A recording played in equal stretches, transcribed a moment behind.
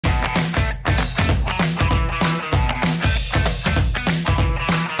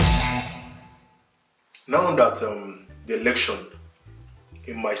now that the election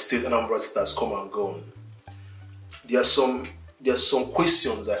in my state, Anambra State, has come and gone, there's some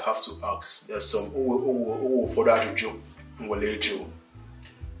questions I have to ask. There's some for that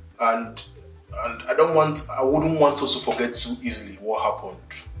and I wouldn't want us to forget too easily what happened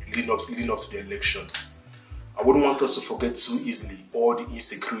leading up to the election. I wouldn't want us to forget too easily all the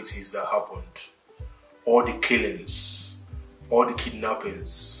insecurities that happened, all the killings, all the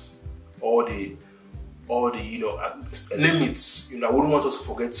kidnappings, all the name it. I wouldn't want us to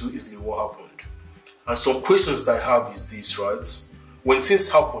forget too easily what happened. And some questions that I have is this, right? When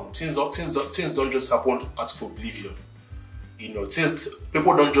things happen, things don't just happen out of oblivion. People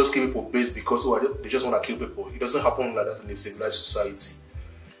don't just kill people based because they just want to kill people. It doesn't happen like that in a civilized society.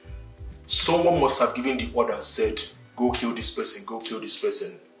 Someone must have given the order and said, go kill this person, go kill this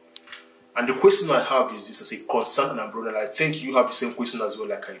person. And the question I have is this, as a concerned Anambra, and I think you have the same question as well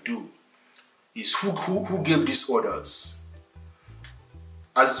like I do, is who gave these orders?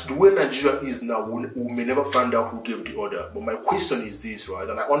 As the way Nigeria is now, we may never find out who gave the order. But my question is this, right?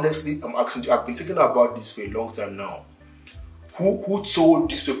 And I'm asking you, I've been thinking about this for a long time now. Who told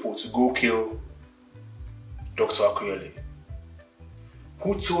these people to go kill Dr. Akunyele?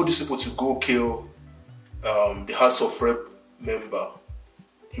 Who told these people to go kill the House of Rep member?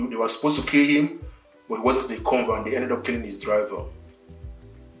 They were supposed to kill him, but he wasn't the convoy and they ended up killing his driver.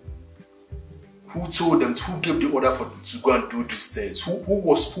 Who told them? Who gave the order to go and do these things? Who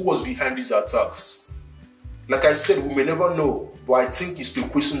was behind these attacks? Like I said, we may never know, but I think it's the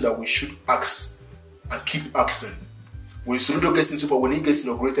question that we should ask and keep asking. When Soludo gets into power, when he gets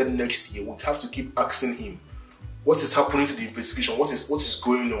inaugurated next year, we have to keep asking him, what is happening to the investigation? What is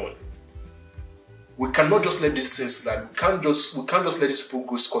going on? We cannot just let these things slide. We can't just let these people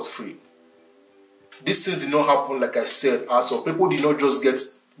go scot-free. These things did not happen, like I said. Also, people did not just get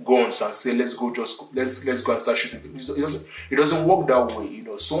guns and say, let's go and start shooting. It doesn't work that way.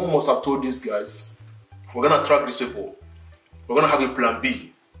 Someone must have told these guys, we're gonna track these people. We're gonna have a plan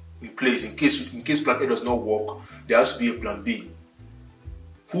B in place in case plan A does not work. There has to be a plan B.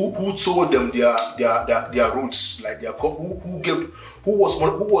 Who told them their routes, like who was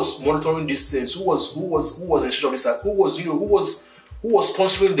monitoring these things? Who was in charge of this? Who was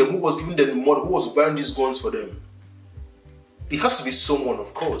sponsoring them? Who was giving them money? Who was buying these guns for them? It has to be someone,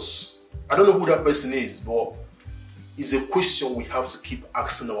 of course. I don't know who that person is, but it's a question we have to keep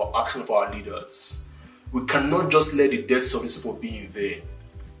asking of our leaders. We cannot just let the deaths of these people be in vain.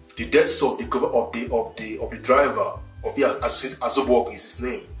 The deaths of the driver of the Azobok is his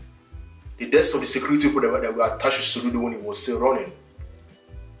name. The deaths of the security people that were attached to Soludo when he was still running.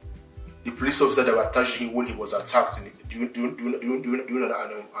 The police officer that were attached to him when he was attacked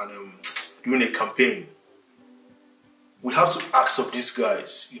during a campaign. We have to ask of these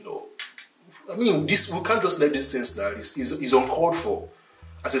guys, I mean, we can't just let this thing slide. It's uncalled for.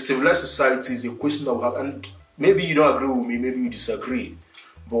 As a civilized society, it's a question that we have, and maybe you don't agree with me, maybe you disagree.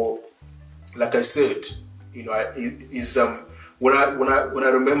 But like I said, when I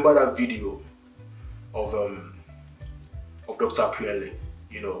remember that video of Dr. Akunyele,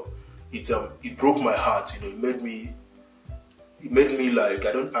 it broke my heart. It made me like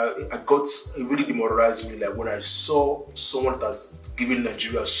it really demoralized me. Like when I saw someone that's giving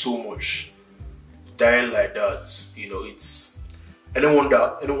Nigeria so much dying like that. It's anyone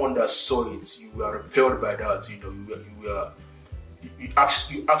that saw it, you were repelled by that. You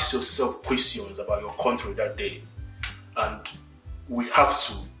ask yourself questions about your country that day, and we have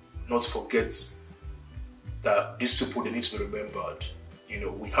to not forget that these people, they need to be remembered.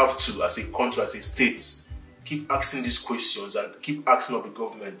 We have to, as a country, as a state, keep asking these questions and keep asking of the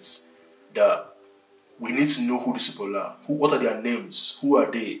governments that we need to know who these people are. What are their names? Who are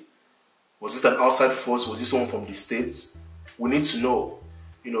they? Was this an outside force? Was this someone from the States? We need to know.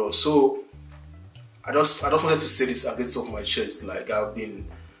 So I just wanted to say this and get it off my chest. Like I've been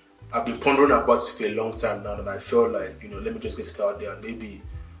pondering about it for a long time now, and I felt like, let me just get it out there, and maybe,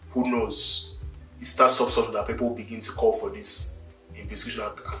 who knows, it starts up something that people begin to call for this investigation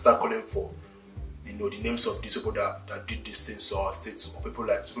and start calling for, the names of these people that did these things to our state, or people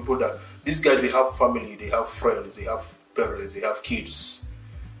that, these guys, they have family, they have friends, they have parents, they have kids,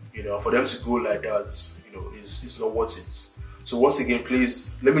 for them to go like that, is not worth it. So once again,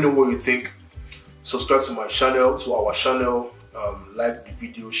 please, let me know what you think. Subscribe to my channel, to our channel, like the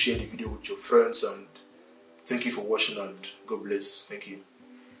video, share the video with your friends, and thank you for watching, and God bless. Thank you.